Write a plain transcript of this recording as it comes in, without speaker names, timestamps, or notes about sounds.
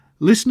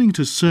Listening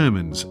to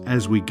sermons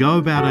as we go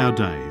about our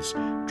days,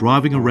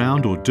 driving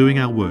around or doing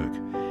our work,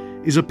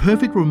 is a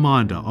perfect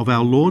reminder of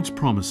our Lord's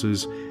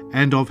promises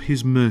and of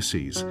His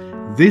mercies.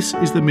 This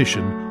is the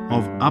mission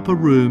of Upper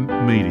Room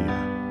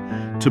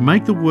Media, to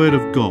make the Word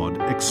of God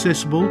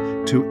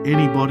accessible to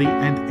anybody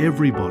and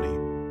everybody.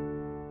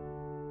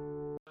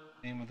 In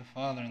the name of the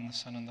Father, and the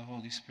Son, and the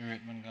Holy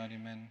Spirit, one God,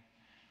 amen.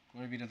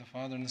 Glory be to the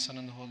Father, and the Son,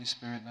 and the Holy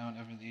Spirit, now and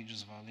ever in the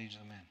ages of all ages,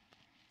 amen.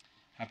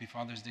 Happy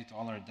Father's Day to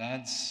all our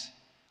dads.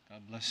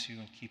 God bless you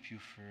and keep you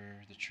for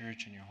the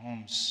church and your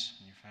homes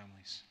and your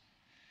families.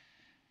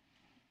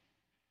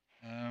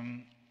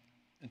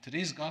 In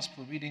today's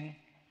gospel reading,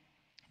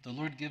 the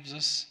Lord gives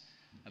us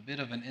a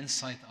bit of an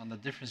insight on the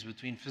difference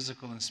between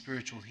physical and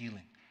spiritual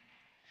healing.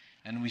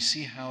 And we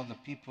see how the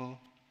people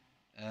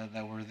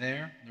that were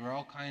there were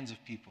all kinds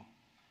of people,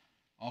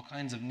 all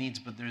kinds of needs,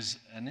 but there's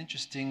an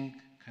interesting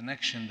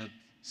connection that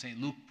St.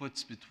 Luke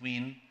puts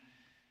between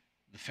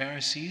the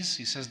Pharisees.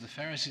 He says the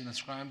Pharisees and the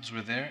scribes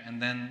were there,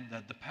 and then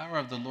that the power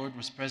of the Lord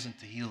was present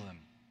to heal them.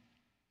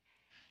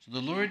 So the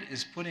Lord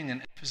is putting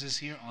an emphasis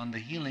here on the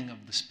healing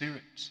of the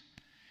spirit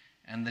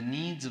and the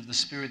needs of the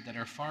spirit that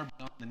are far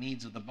beyond the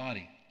needs of the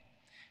body.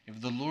 If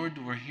the Lord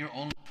were here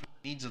only for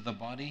the needs of the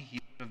body, He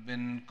would have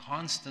been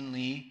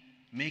constantly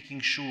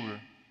making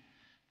sure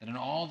that in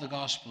all the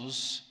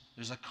Gospels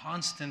there's a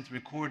constant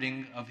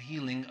recording of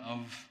healing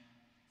of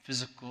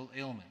physical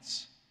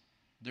ailments.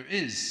 There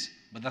is,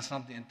 but that's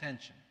not the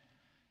intention.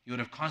 He would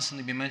have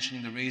constantly been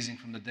mentioning the raising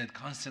from the dead,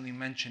 constantly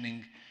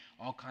mentioning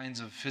all kinds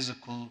of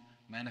physical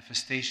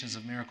manifestations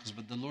of miracles,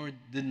 but the Lord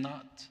did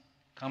not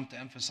come to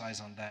emphasize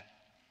on that.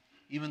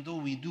 Even though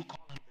we do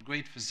call Him the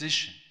great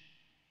physician,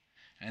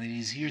 and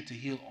He's here to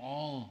heal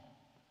all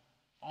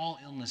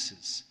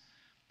illnesses,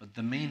 but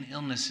the main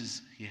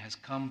illnesses He has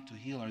come to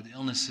heal are the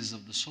illnesses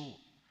of the soul,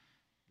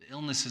 the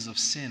illnesses of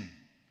sin.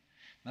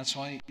 That's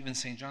why even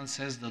St. John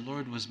says the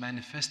Lord was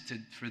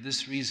manifested for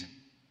this reason.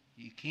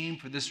 He came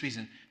for this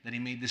reason, that He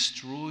may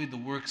destroy the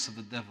works of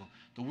the devil.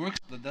 The works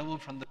of the devil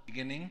from the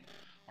beginning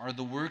are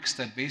the works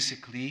that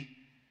basically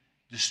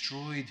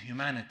destroyed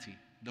humanity,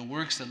 the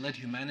works that led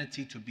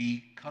humanity to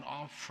be cut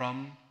off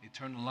from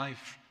eternal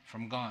life,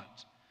 from God.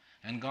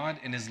 And God,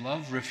 in His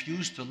love,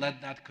 refused to let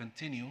that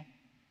continue,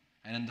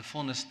 and in the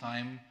fullness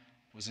time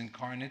was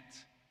incarnate,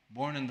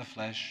 born in the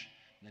flesh,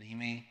 that He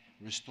may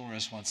restore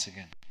us once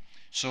again.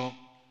 So,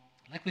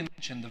 like we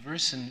mentioned, the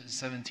verse in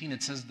 17,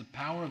 it says the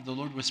power of the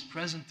Lord was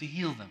present to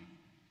heal them.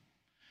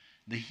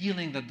 The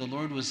healing that the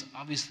Lord was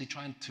obviously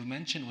trying to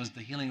mention was the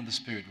healing of the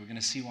spirit. We're going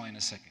to see why in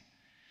a second.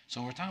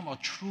 So we're talking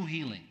about true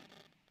healing.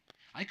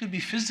 I could be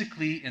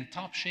physically in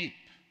top shape.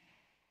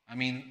 I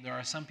mean, there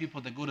are some people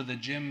that go to the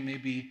gym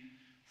maybe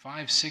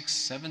 5, 6,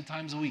 7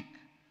 times a week.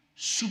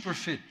 Super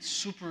fit,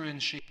 super in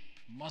shape,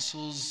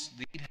 muscles,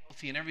 they eat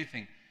healthy and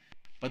everything.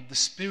 But the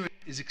spirit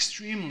is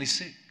extremely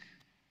sick.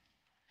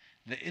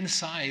 The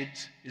inside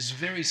is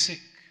very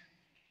sick.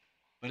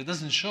 But it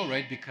doesn't show,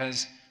 right?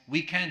 Because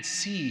we can't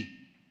see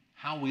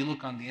how we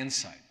look on the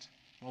inside.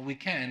 Well, we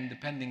can,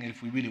 depending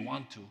if we really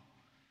want to.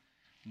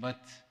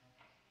 But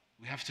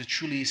we have to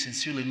truly,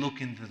 sincerely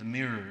look into the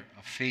mirror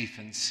of faith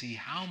and see,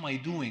 how am I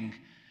doing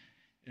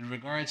in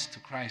regards to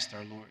Christ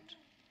our Lord?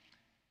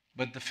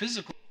 But the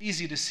physical is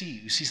easy to see.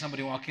 You see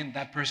somebody walk in,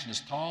 that person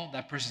is tall,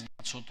 that person is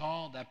not so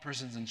tall, that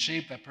person's in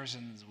shape, that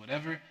person is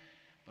whatever.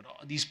 But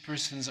these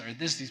persons are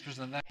this, these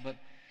persons are that. But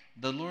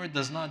the Lord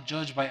does not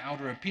judge by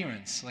outer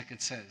appearance, like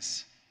it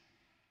says.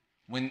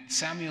 When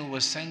Samuel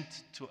was sent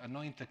to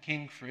anoint a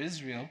king for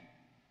Israel,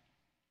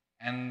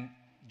 and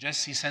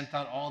Jesse sent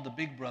out all the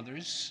big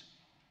brothers,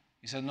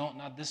 he said, no,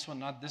 not this one,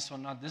 not this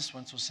one, not this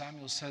one. So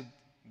Samuel said,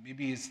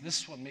 maybe it's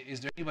this one. Is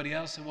there anybody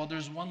else? Well,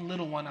 there's one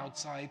little one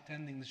outside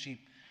tending the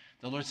sheep.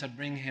 The Lord said,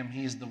 bring him,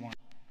 he's the one.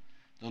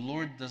 The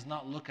Lord does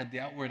not look at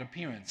the outward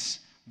appearance.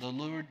 The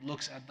Lord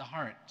looks at the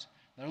heart.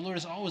 The Lord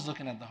is always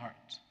looking at the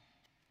heart,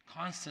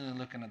 constantly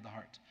looking at the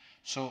heart.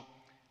 So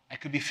I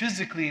could be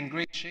physically in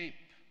great shape,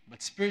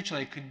 but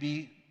spiritually I could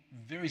be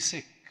very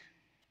sick.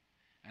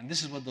 And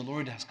this is what the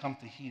Lord has come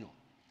to heal.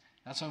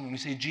 That's why when we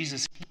say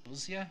Jesus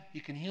heals, yeah,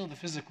 He can heal the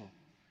physical,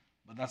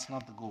 but that's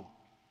not the goal.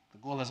 The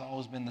goal has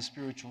always been the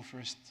spiritual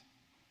first,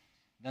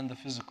 then the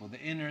physical, the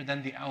inner,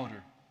 then the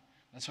outer.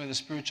 That's why the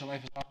spiritual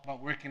life is all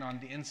about working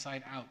on the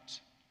inside out.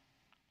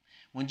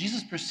 When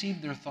Jesus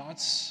perceived their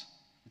thoughts,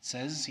 it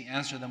says, He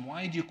answered them,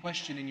 why do you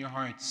question in your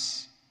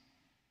hearts?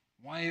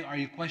 Why are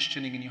you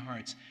questioning in your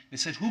hearts? They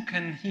said, who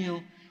can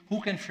heal,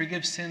 who can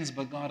forgive sins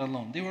but God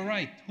alone? They were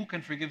right. Who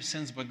can forgive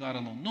sins but God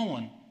alone? No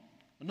one.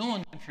 No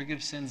one can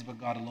forgive sins but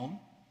God alone.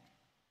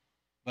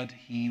 But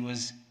He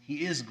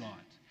is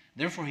God.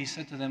 Therefore He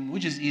said to them,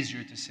 which is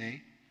easier to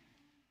say?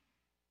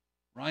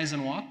 Rise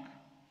and walk.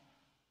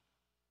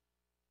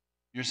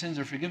 Your sins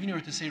are forgiven you,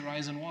 or to say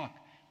rise and walk.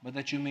 But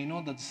that you may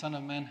know that the Son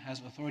of Man has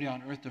authority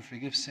on earth to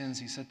forgive sins,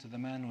 He said to the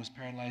man who was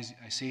paralyzed,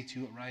 I say to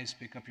you, arise,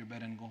 pick up your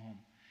bed and go home.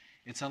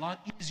 It's a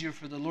lot easier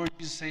for the Lord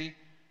to say,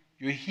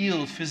 you're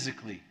healed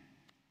physically.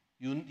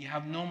 You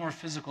have no more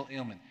physical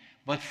ailment.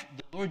 But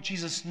the Lord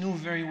Jesus knew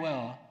very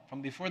well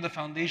from before the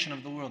foundation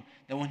of the world,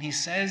 that when He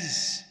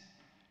says,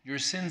 your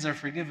sins are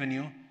forgiven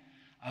you,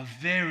 a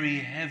very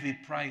heavy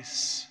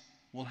price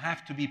will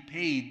have to be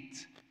paid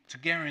to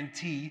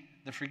guarantee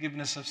the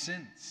forgiveness of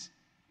sins.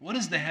 What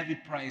is the heavy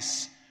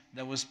price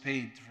that was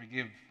paid to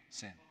forgive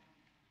sin?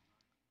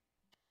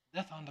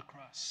 Death on the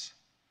cross.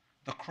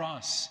 The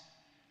cross.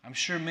 I'm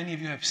sure many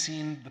of you have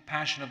seen The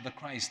Passion of the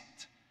Christ,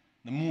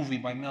 the movie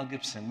by Mel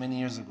Gibson many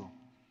years ago.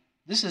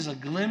 This is a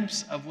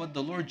glimpse of what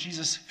the Lord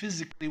Jesus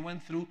physically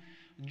went through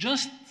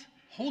just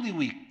Holy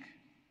Week.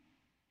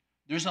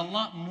 There's a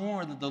lot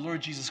more that the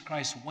Lord Jesus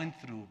Christ went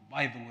through,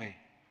 by the way,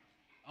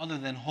 other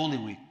than Holy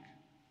Week.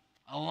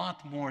 A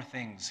lot more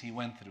things He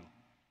went through.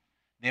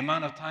 The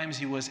amount of times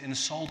He was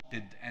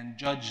insulted and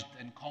judged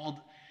and called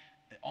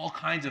all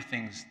kinds of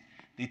things.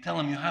 They tell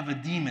Him, you have a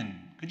demon.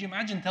 Could you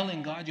imagine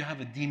telling God you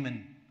have a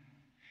demon?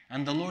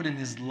 And the Lord in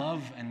His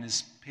love and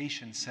His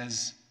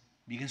patience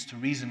begins to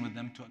reason with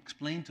them, to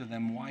explain to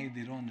them why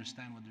they don't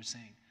understand what they're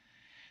saying.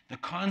 The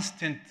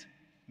constant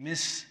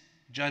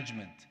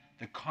misjudgment,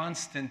 the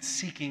constant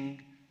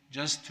seeking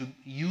just to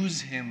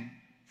use Him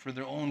for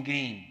their own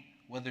gain,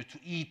 whether to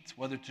eat,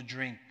 whether to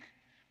drink.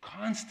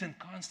 Constant.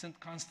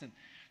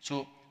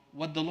 So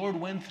what the Lord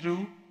went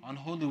through on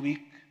Holy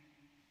Week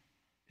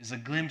is a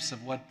glimpse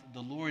of what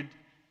the Lord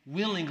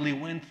willingly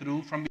went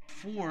through from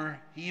before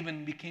He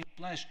even became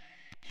flesh.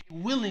 He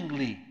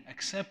willingly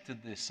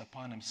accepted this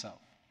upon Himself.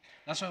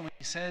 That's why when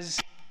He says,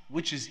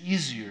 which is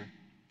easier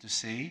to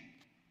say,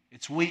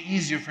 it's way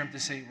easier for Him to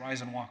say,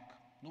 rise and walk.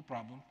 No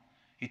problem.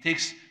 He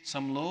takes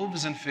some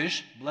loaves and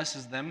fish,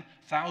 blesses them,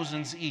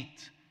 thousands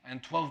eat,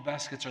 and 12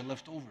 baskets are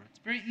left over. It's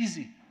very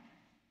easy.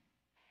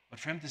 But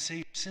for Him to say,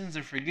 your sins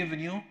are forgiven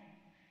you,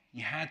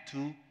 He had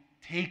to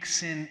take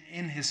sin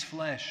in His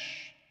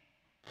flesh.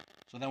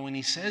 So that when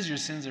He says your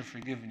sins are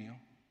forgiven you,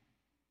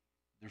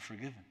 they're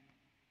forgiven.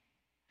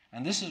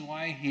 And this is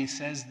why He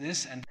says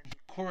this, and He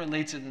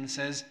correlates it and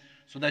says,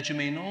 so that you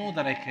may know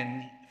that I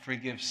can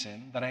forgive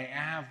sin, that I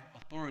have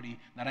authority,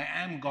 that I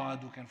am God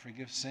who can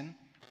forgive sin.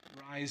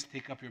 Rise,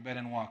 take up your bed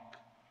and walk.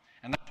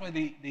 And that's why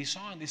they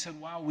saw and they said,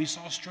 wow, we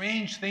saw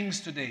strange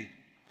things today.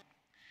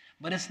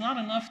 But it's not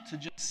enough to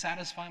just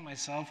satisfy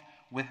myself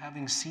with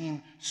having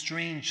seen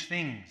strange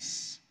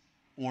things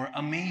or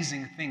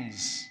amazing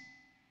things.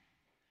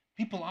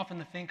 People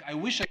often think, I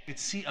wish I could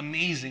see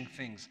amazing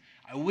things.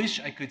 I wish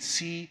I could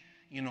see,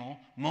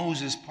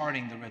 Moses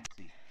parting the Red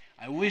Sea.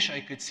 I wish I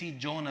could see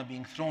Jonah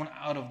being thrown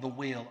out of the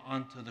whale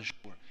onto the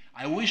shore.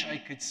 I wish I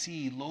could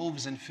see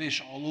loaves and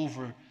fish all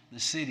over the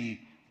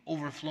city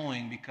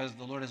overflowing because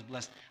the Lord has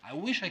blessed. I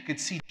wish I could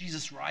see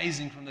Jesus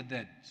rising from the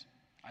dead.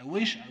 I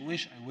wish.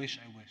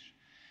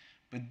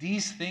 But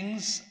these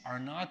things are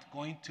not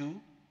going to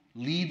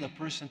lead a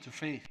person to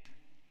faith.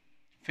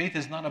 Faith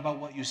is not about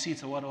what you see,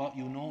 it's about what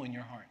you know in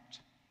your heart.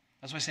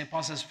 That's why St.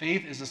 Paul says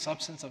faith is the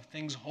substance of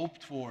things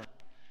hoped for,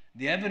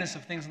 the evidence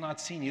of things not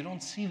seen. You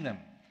don't see them,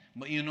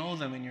 but you know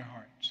them in your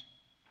heart.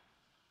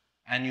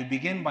 And you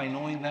begin by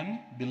knowing them,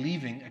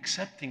 believing,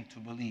 accepting to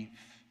believe,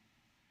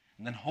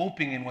 and then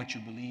hoping in what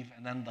you believe,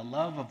 and then the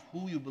love of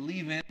who you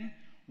believe in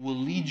will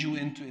lead you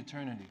into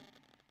eternity.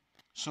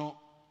 So,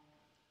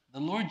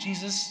 the Lord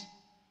Jesus,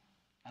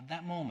 at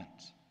that moment,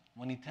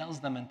 when He tells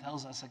them and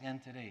tells us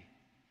again today,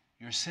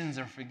 your sins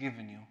are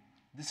forgiven you,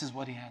 this is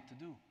what He had to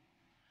do.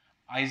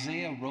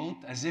 Isaiah wrote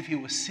as if he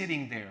was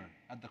sitting there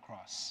at the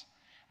cross,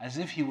 as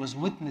if he was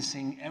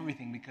witnessing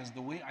everything, because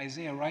the way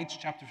Isaiah writes,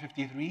 chapter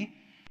 53,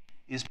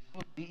 is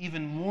probably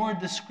even more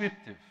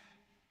descriptive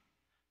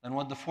than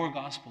what the four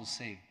Gospels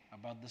say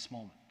about this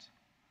moment.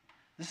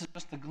 This is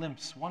just a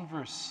glimpse, one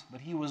verse. But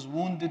He was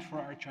wounded for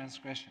our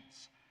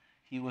transgressions.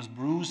 He was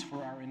bruised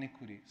for our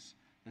iniquities.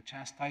 The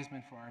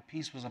chastisement for our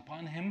peace was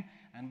upon Him,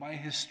 and by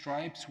His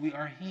stripes we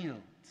are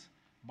healed.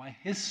 By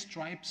His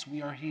stripes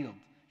we are healed.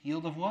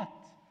 Healed of what?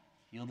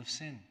 Healed of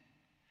sin.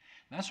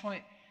 That's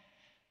why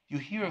you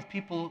hear of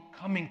people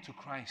coming to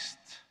Christ,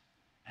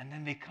 and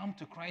then they come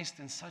to Christ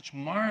in such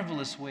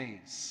marvelous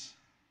ways.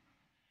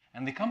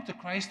 And they come to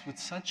Christ with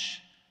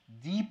such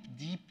deep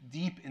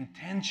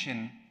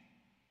intention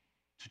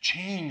to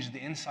change the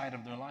inside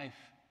of their life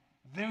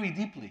very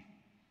deeply.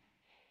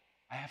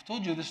 I have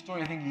told you this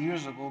story, I think,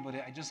 years ago, but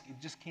it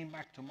just came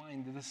back to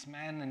mind. This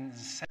man in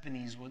his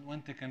 70s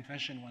went to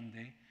confession one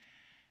day,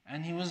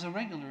 and he was a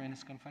regular in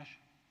his confession.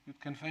 He would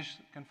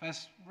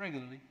confess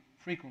regularly,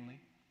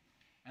 frequently.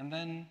 And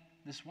then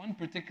this one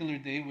particular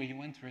day where he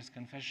went for his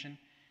confession,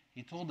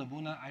 he told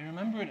Abuna, I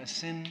remembered a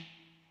sin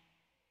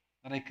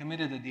that I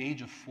committed at the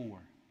age of 4.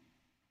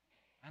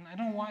 And I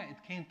don't know why it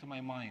came to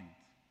my mind,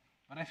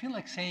 but I feel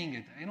like saying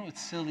it. I know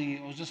it's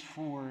silly, I was just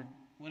 4,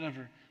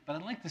 whatever, but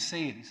I'd like to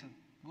say it. He said,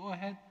 go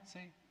ahead,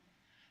 say it.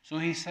 So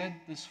he said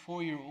this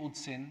 4-year-old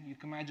sin. You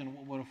can imagine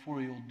what would a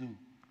 4-year-old do.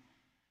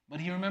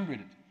 But he remembered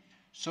it.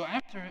 So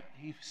after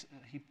he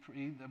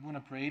prayed, Abuna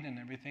prayed and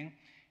everything,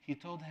 he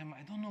told him,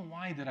 I don't know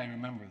why did I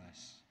remember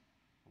this.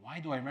 Why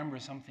do I remember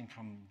something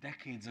from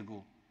decades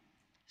ago?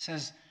 He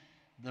says,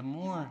 the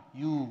more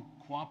you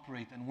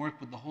cooperate and work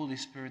with the Holy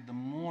Spirit, the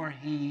more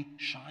He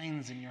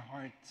shines in your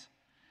heart.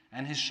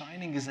 And His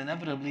shining is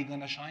inevitably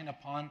going to shine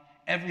upon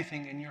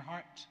everything in your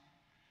heart.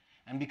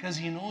 And because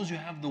He knows you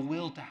have the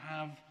will to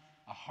have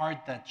a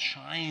heart that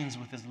shines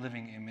with His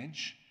living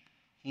image,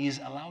 He is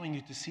allowing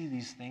you to see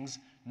these things,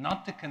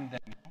 not to condemn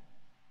you,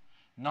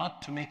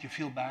 not to make you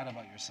feel bad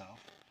about yourself,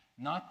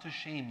 not to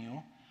shame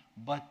you,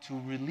 but to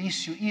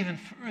release you even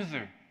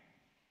further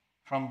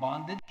from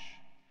bondage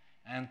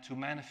and to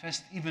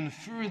manifest even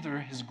further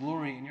His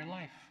glory in your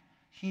life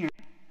here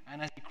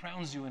and as He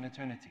crowns you in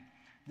eternity.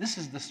 This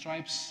is the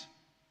stripes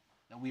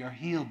that we are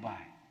healed by.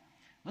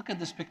 Look at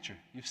this picture.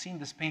 You've seen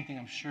this painting,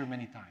 I'm sure,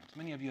 many times.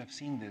 Many of you have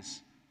seen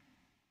this.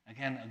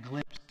 Again, a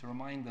glimpse to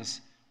remind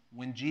us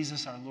when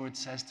Jesus, our Lord,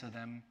 says to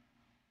them,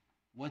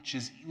 which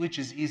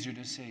is easier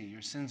to say,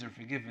 your sins are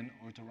forgiven,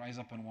 or to rise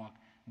up and walk?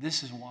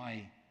 This is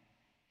why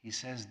He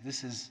says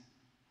this is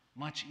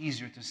much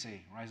easier to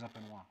say, rise up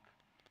and walk.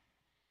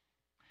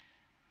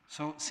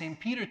 So St.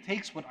 Peter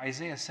takes what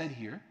Isaiah said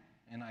here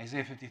in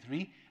Isaiah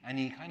 53, and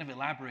he kind of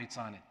elaborates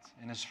on it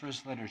in his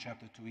first letter,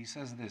 chapter 2. He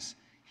says this: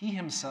 He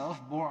Himself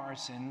bore our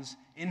sins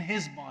in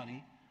His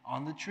body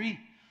on the tree,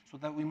 so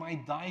that we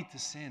might die to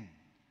sin.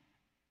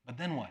 But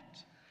then what?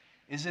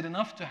 Is it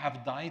enough to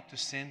have died to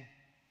sin?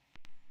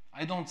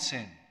 I don't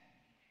sin.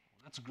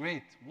 That's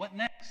great. What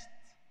next?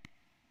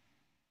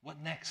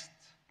 What next?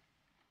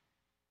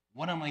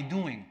 What am I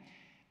doing?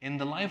 In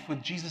the life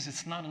with Jesus,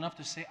 it's not enough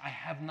to say, I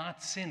have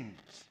not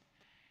sinned.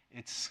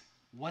 It's,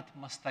 what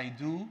must I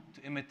do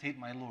to imitate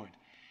my Lord?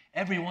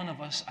 Every one of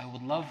us, I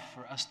would love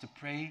for us to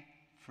pray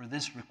for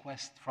this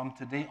request from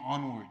today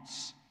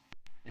onwards.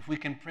 If we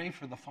can pray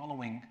for the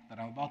following that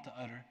I'm about to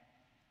utter,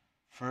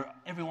 for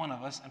every one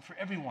of us and for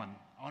everyone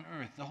on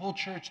earth, the whole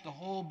church, the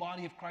whole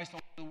body of Christ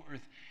all over the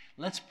earth,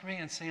 let's pray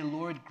and say,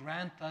 Lord,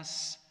 grant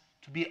us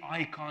to be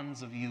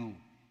icons of You.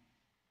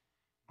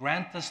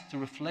 Grant us to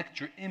reflect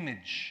Your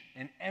image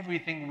in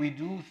everything we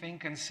do,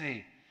 think, and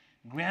say.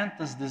 Grant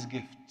us this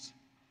gift.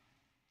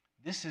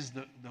 This is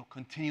the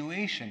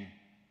continuation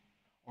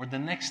or the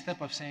next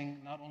step of saying,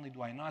 not only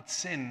do I not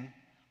sin,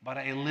 but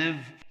I live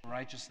for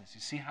righteousness.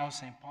 You see how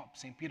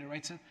St. Peter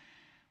writes it?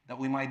 That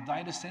we might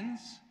die to sins,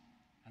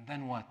 and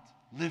then what?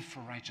 Live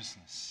for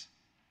righteousness.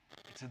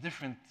 It's a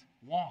different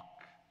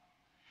walk.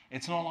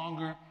 It's no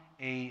longer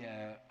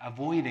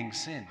avoiding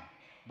sin,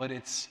 but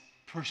it's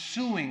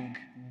pursuing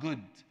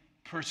good,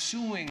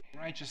 pursuing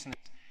righteousness.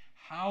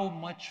 How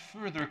much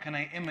further can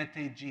I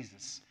imitate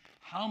Jesus?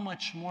 How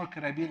much more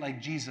could I be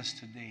like Jesus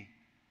today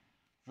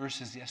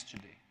versus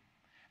yesterday?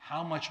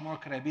 How much more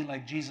could I be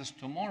like Jesus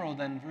tomorrow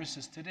than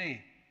versus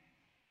today?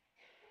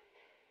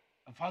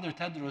 Father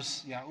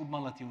Tedros Ya'ub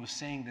Malati was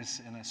saying this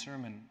in a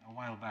sermon a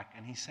while back,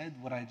 and he said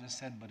what I just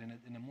said, but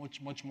in a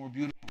much, much more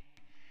beautiful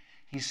way.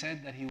 He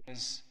said that he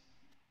was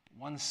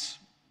once,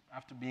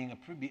 after being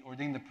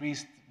ordained a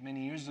priest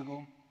many years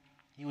ago,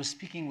 he was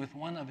speaking with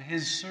one of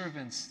his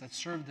servants that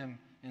served him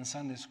in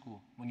Sunday school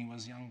when he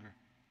was younger.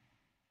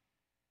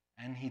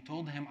 And he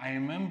told him,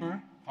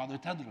 Father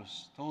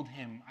Tedros told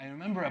him, I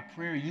remember a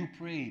prayer you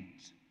prayed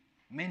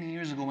many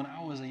years ago when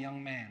I was a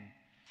young man,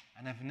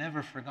 and I've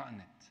never forgotten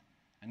it.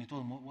 And he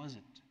told him, what was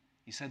it?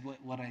 He said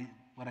what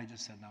I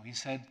just said now. He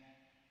said,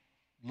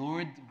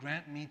 Lord,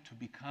 grant me to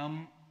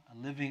become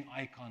a living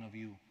icon of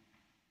You.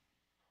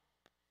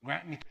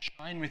 Grant me to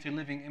shine with Your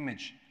living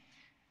image.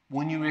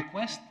 When you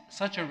request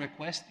such a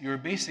request, you're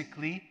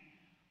basically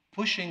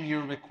pushing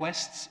your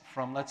requests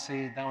from, let's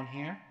say, down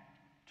here,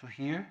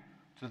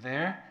 to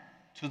there,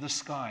 to the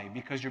sky.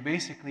 Because you're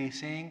basically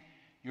saying,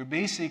 you're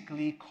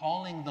basically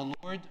calling the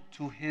Lord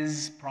to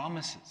His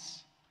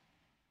promises.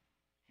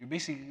 You're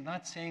basically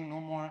not saying no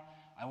more,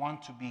 I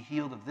want to be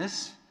healed of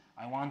this.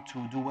 I want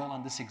to do well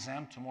on this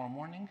exam tomorrow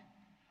morning.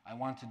 I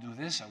want to do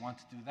this. I want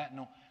to do that.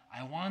 No,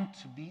 I want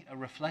to be a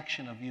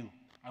reflection of You.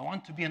 I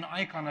want to be an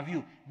icon of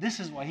You. This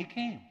is why He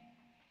came.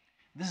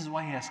 This is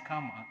why He has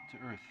come to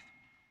earth.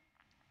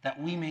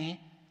 That we may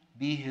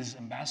be His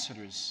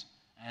ambassadors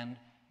and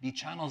be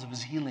channels of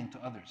His healing to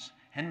others.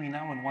 Henry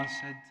Nouwen once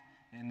said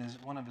in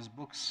one of his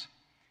books,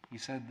 he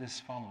said this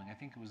following. I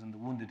think it was in The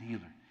Wounded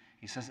Healer.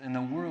 He says, in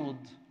a world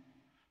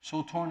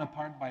so torn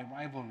apart by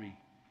rivalry,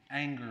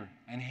 anger,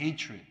 and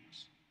hatred,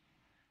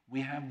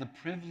 we have the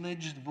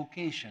privileged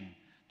vocation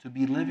to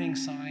be living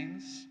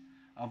signs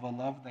of a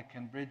love that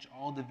can bridge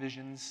all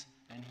divisions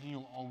and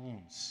heal all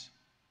wounds.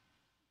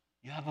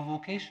 You have a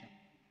vocation.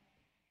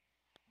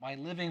 By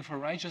living for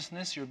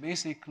righteousness, you're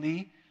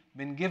basically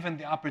been given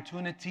the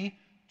opportunity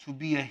to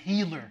be a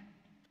healer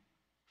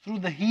through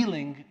the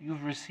healing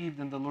you've received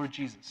in the Lord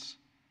Jesus.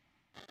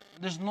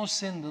 There's no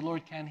sin the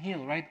Lord can't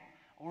heal, right?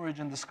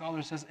 Origen, the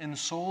scholar, says, in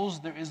souls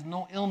there is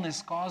no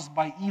illness caused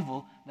by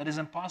evil that is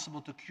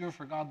impossible to cure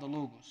for God the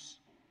Logos.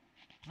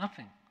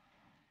 Nothing.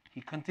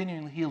 He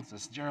continually heals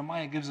us.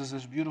 Jeremiah gives us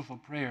this beautiful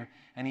prayer,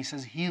 and he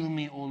says, heal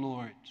me, O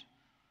Lord,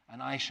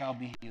 and I shall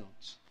be healed.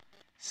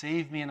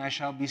 Save me, and I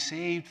shall be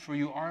saved, for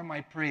You are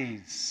my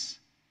praise.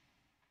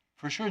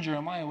 For sure,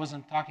 Jeremiah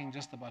wasn't talking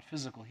just about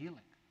physical healing.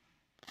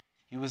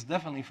 He was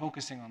definitely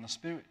focusing on the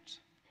spirit.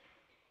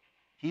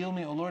 Heal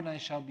me, O Lord, and I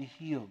shall be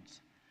healed.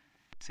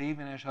 Save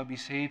me and I shall be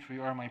saved, for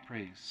you are my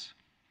praise.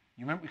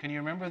 Can you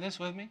remember this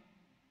with me?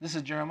 This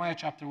is Jeremiah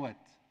chapter what?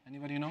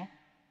 Anybody know?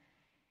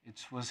 It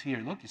was here.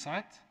 Look, you saw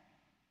it?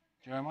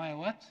 Jeremiah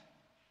what?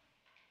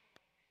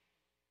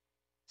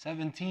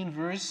 17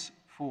 verse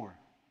 4.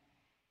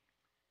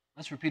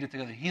 Let's repeat it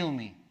together. Heal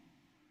me.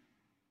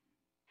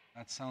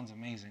 That sounds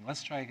amazing.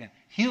 Let's try again.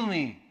 Heal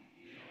me,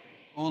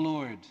 O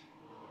Lord,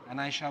 and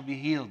I shall be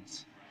healed.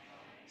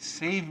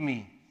 Save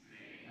me,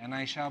 and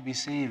I shall be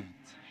saved,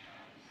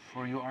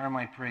 for you are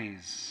my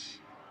praise.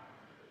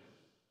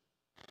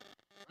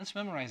 Let's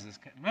memorize this.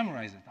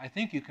 Memorize it. I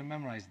think you can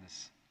memorize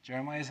this.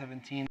 Jeremiah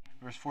 17,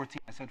 verse 14.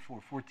 I said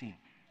 14.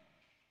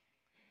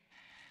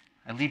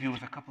 I leave you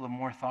with a couple of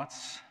more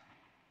thoughts.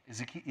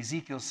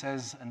 Ezekiel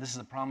says, and this is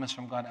a promise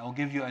from God, I will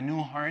give you a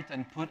new heart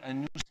and put a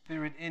new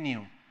spirit in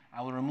you.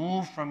 I will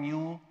remove from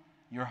you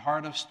your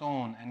heart of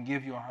stone and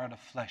give you a heart of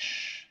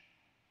flesh,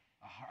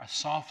 a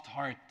soft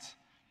heart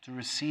to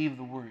receive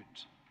the word.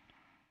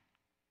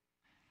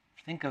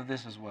 Think of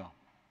this as well.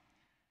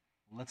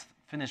 Let's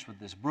finish with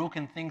this.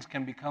 Broken things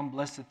can become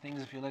blessed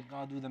things if you let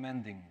God do the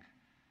mending.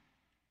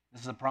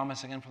 This is a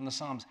promise again from the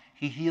Psalms.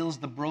 He heals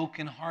the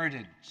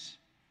brokenhearted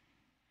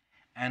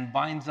and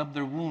binds up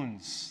their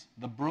wounds.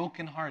 The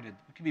brokenhearted.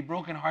 We can be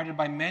brokenhearted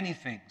by many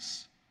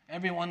things.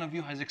 Every one of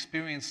you has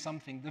experienced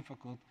something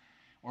difficult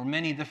or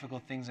many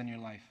difficult things in your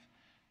life.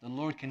 The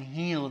Lord can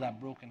heal that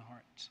broken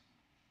heart.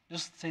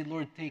 Just say,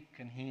 Lord, take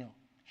and heal.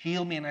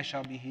 Heal me and I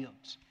shall be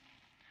healed.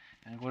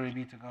 And glory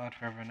be to God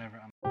forever and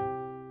ever.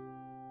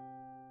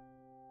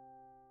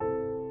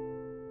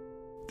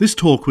 This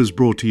talk was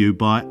brought to you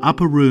by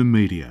Upper Room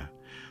Media.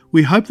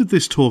 We hope that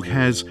this talk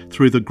has,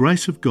 through the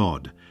grace of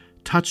God,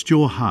 touched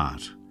your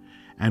heart,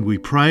 and we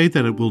pray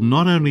that it will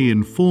not only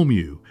inform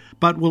you,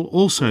 but will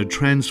also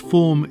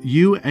transform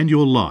you and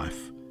your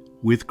life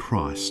with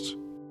Christ.